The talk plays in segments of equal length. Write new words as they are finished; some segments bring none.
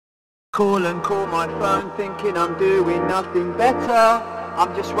Call and call my phone thinking I'm doing nothing better.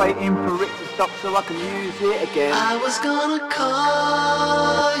 I'm just waiting for it to stop so I can use it again. I was gonna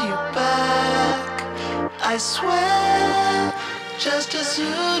call you back, I swear, just as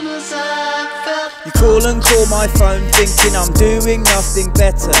soon as I felt. You call and call my phone thinking I'm doing nothing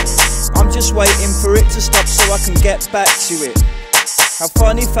better. I'm just waiting for it to stop so I can get back to it. How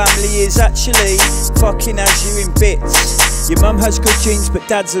funny family is actually fucking has you in bits. Your mum has good genes but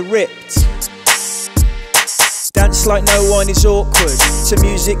dads are ripped. Dance like no one is awkward, to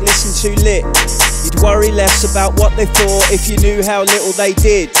music listen too lit. You'd worry less about what they thought if you knew how little they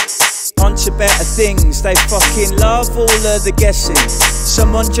did. On to better things, they fucking love all of the guessing.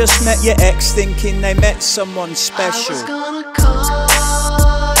 Someone just met your ex thinking they met someone special. I was gonna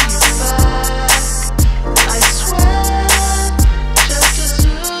call you back, I swear, just as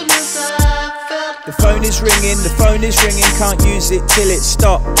soon as I felt. The phone is ringing, can't use it till it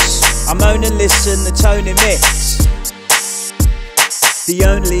stops. I moan and listen, the tone emits. The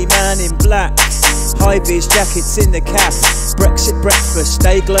only man in black, high-vis jackets in the cap. Brexit breakfast,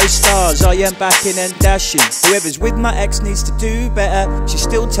 day glow stars, I am backing and dashing. Whoever's with my ex needs to do better. She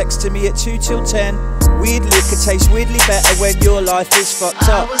still texting me at 2 till 10. Weird liquor tastes weirdly better when your life is fucked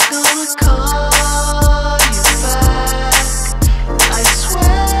up. I was gonna call you back, I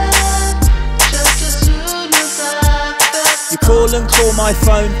swear, just as soon as I felt. You call and call my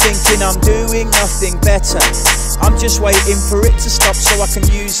phone thinking I'm doing nothing better. I'm just waiting for it to stop so I can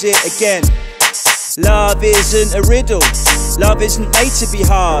use it again. Love isn't a riddle, love isn't made to be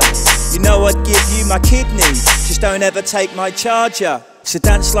hard. You know I'd give you my kidney, just don't ever take my charger. So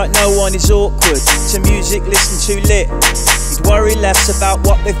dance like no one is awkward, to music listen too lit. You'd worry less about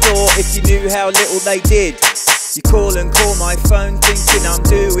what they thought if you knew how little they did. You call and call my phone thinking I'm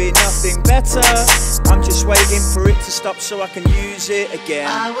doing nothing better. I'm just waiting for it to stop so I can use it again.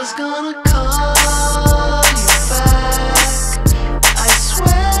 I was gonna call you back, I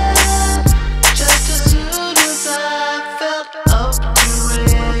swear, just as soon as I felt up to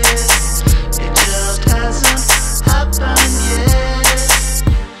it. It just hasn't happened yet,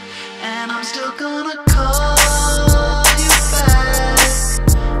 and I'm still gonna call you back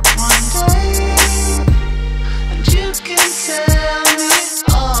one day, and you can tell me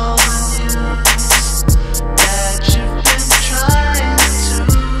all the news that you've been trying to.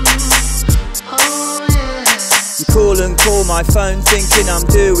 Oh yeah. You call and call my phone thinking I'm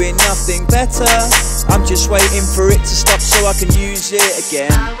doing nothing better. I'm just waiting for it to stop so I can use it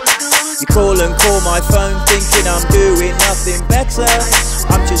again. You call and call my phone thinking I'm doing nothing better.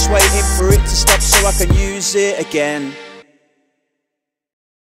 I'm just waiting for it to stop so I can use it again.